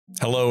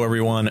Hello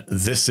everyone,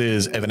 this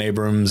is Evan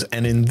Abrams,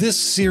 and in this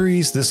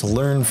series, this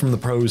Learn from the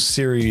Pros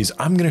series,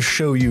 I'm going to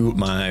show you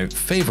my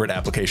favorite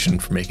application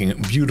for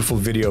making beautiful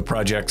video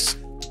projects.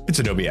 It's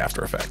Adobe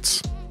After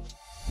Effects.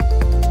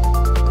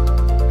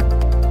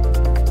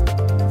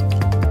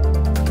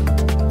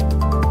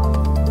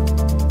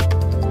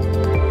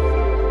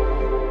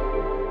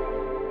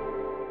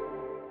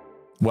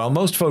 While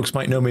most folks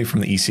might know me from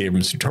the EC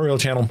Abrams tutorial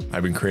channel,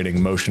 I've been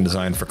creating motion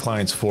design for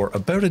clients for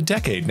about a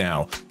decade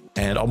now.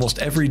 And almost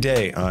every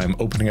day I'm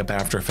opening up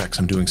After Effects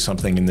and doing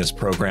something in this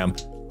program.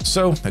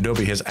 So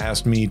Adobe has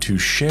asked me to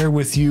share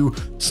with you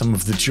some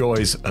of the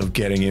joys of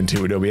getting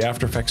into Adobe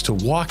After Effects, to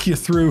walk you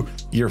through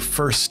your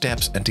first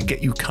steps and to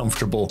get you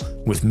comfortable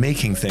with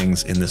making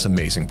things in this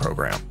amazing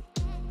program.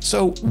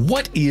 So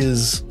what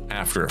is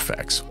After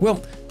Effects?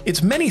 Well,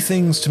 it's many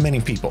things to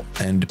many people,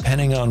 and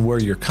depending on where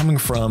you're coming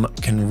from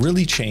can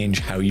really change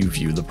how you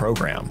view the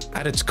program.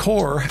 At its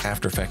core,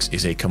 After Effects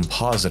is a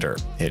compositor.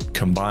 It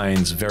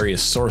combines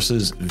various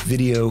sources,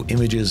 video,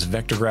 images,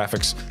 vector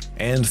graphics,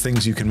 and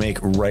things you can make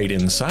right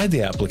inside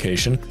the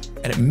application,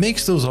 and it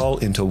makes those all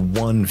into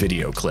one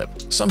video clip.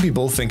 Some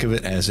people think of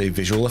it as a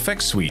visual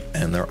effects suite,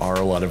 and there are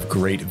a lot of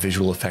great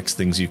visual effects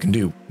things you can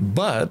do.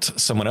 But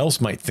someone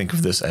else might think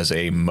of this as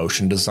a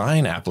motion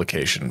design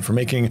application for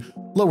making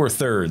lower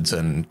thirds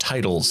and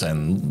titles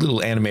and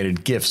little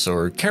animated GIFs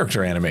or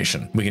character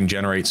animation. We can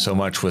generate so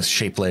much with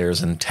shape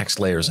layers and text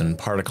layers and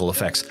particle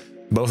effects.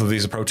 Both of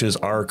these approaches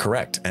are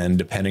correct, and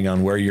depending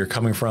on where you're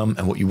coming from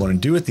and what you want to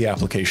do with the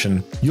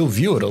application, you'll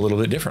view it a little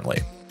bit differently.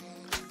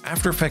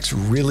 After Effects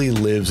really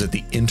lives at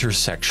the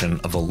intersection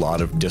of a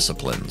lot of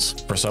disciplines.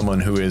 For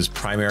someone who is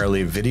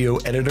primarily a video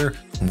editor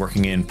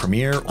working in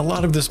Premiere, a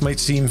lot of this might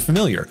seem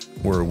familiar.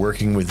 We're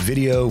working with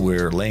video,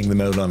 we're laying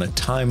them out on a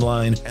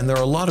timeline, and there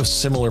are a lot of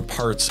similar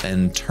parts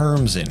and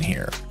terms in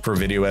here. For a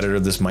video editor,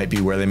 this might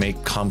be where they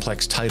make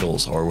complex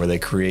titles or where they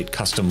create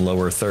custom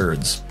lower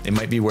thirds. It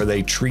might be where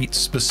they treat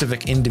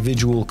specific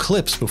individual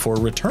clips before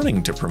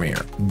returning to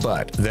Premiere.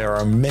 But there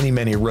are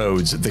many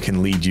roads that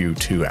can lead you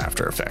to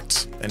After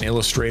Effects. An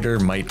illustrator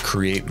might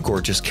create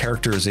gorgeous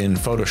characters in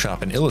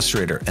Photoshop and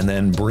Illustrator and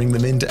then bring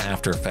them into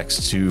After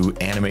Effects to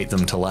animate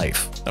them to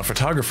life. A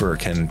photographer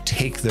can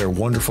take their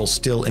wonderful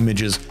still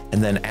images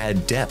and then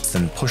add depth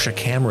and push a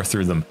camera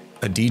through them.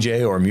 A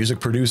DJ or music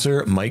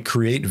producer might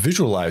create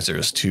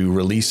visualizers to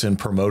release and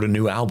promote a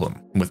new album,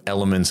 with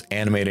elements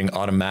animating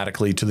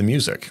automatically to the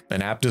music.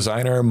 An app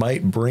designer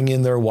might bring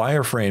in their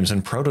wireframes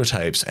and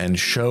prototypes and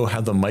show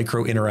how the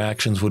micro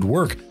interactions would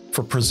work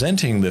for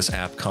presenting this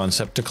app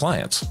concept to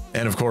clients.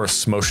 And of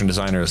course, motion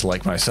designers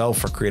like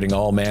myself are creating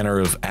all manner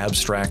of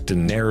abstract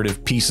and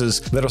narrative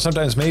pieces that are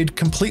sometimes made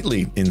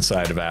completely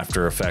inside of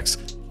After Effects.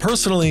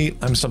 Personally,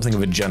 I'm something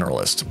of a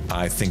generalist.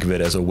 I think of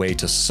it as a way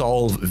to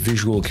solve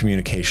visual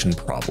communication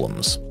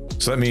problems.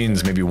 So that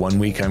means maybe one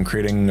week I'm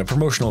creating a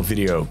promotional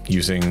video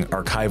using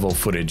archival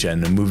footage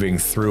and moving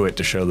through it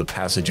to show the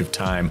passage of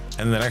time.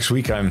 And the next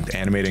week I'm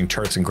animating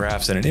charts and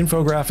graphs and an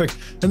infographic.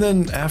 And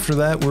then after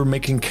that, we're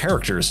making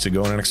characters to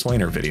go in an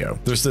explainer video.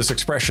 There's this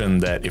expression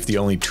that if the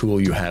only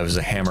tool you have is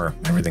a hammer,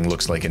 everything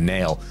looks like a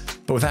nail.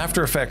 But with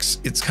After Effects,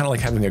 it's kind of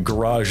like having a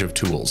garage of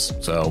tools.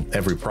 So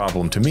every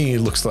problem to me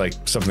looks like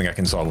something I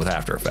can solve with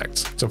After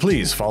Effects. So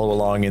please follow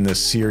along in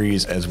this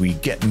series as we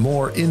get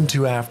more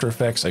into After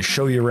Effects. I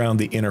show you around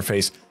the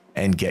interface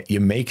and get you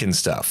making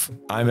stuff.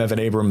 I'm Evan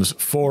Abrams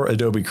for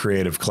Adobe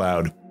Creative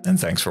Cloud, and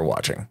thanks for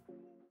watching.